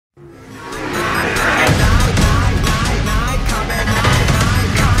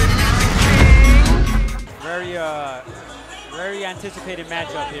anticipated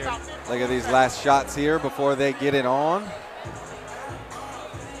matchup here. Look at these last shots here before they get it on.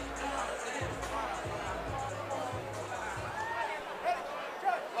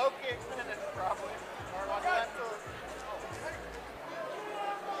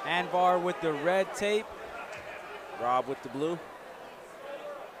 Anvar with the red tape. Rob with the blue.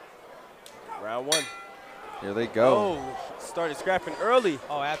 Round one. Here they go. Oh, started scrapping early.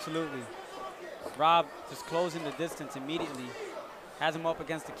 Oh, absolutely. Rob just closing the distance immediately. Has him up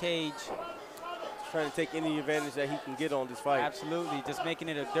against the cage. Trying to take any advantage that he can get on this fight. Absolutely. Just making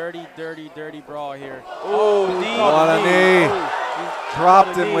it a dirty, dirty, dirty brawl here. Oh, on a knee.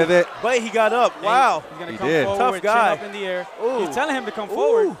 Dropped him with it. But he got up. Wow. He's going He to come did. forward, Tough guy. chin up in the air. Ooh. He's telling him to come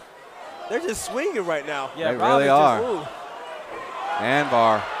forward. They're just swinging right now. Yeah, They Rob really is are. Just,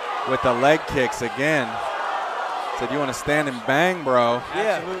 Anvar with the leg kicks again. Said, you want to stand and bang, bro.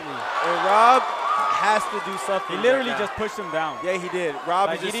 absolutely. And Rob has to do something. He literally right now. just pushed him down. Yeah, he did. Rob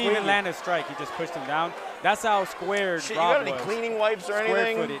Like, is he just didn't even swinging. land a strike. He just pushed him down. That's how squared Shit, Rob you got any was. cleaning wipes or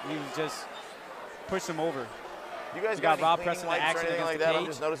anything? Square-footed. He was just pushed him over. You guys You got got Rob any pressing cleaning the wipes or action anything like against the that? I'm cage,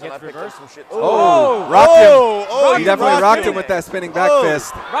 just noticing I gets picked up reversed. some shit. Oh, rocked him. He definitely rocked him with that spinning back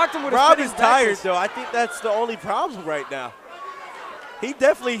fist. Rocked him with a Rob spinning is back tired, fist. though. I think that's the only problem right now. He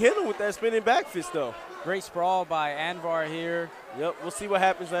definitely hit him with that spinning back fist, though. Great sprawl by Anvar here. Yep, we'll see what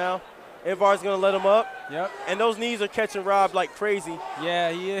happens now. Anvar's going to let him up. Yep. And those knees are catching Rob like crazy.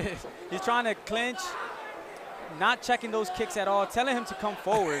 Yeah, he is. He's trying to clinch, not checking those kicks at all, telling him to come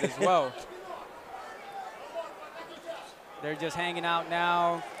forward as well. They're just hanging out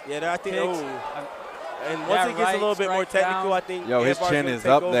now. Yeah, I think. Kicks. And once it gets a little bit more strike technical, down. I think. Yo, his Anvar's chin gonna is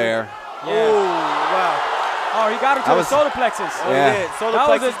take up over. there. Yeah. Oh, wow. Oh, he got him to That the was- solar plexus. Oh, Yeah. yeah. Solar That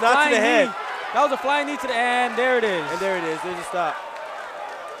was plexus, a not to flying the head. knee. That was a flying knee to the end. There it is. And there it is. There's a stop.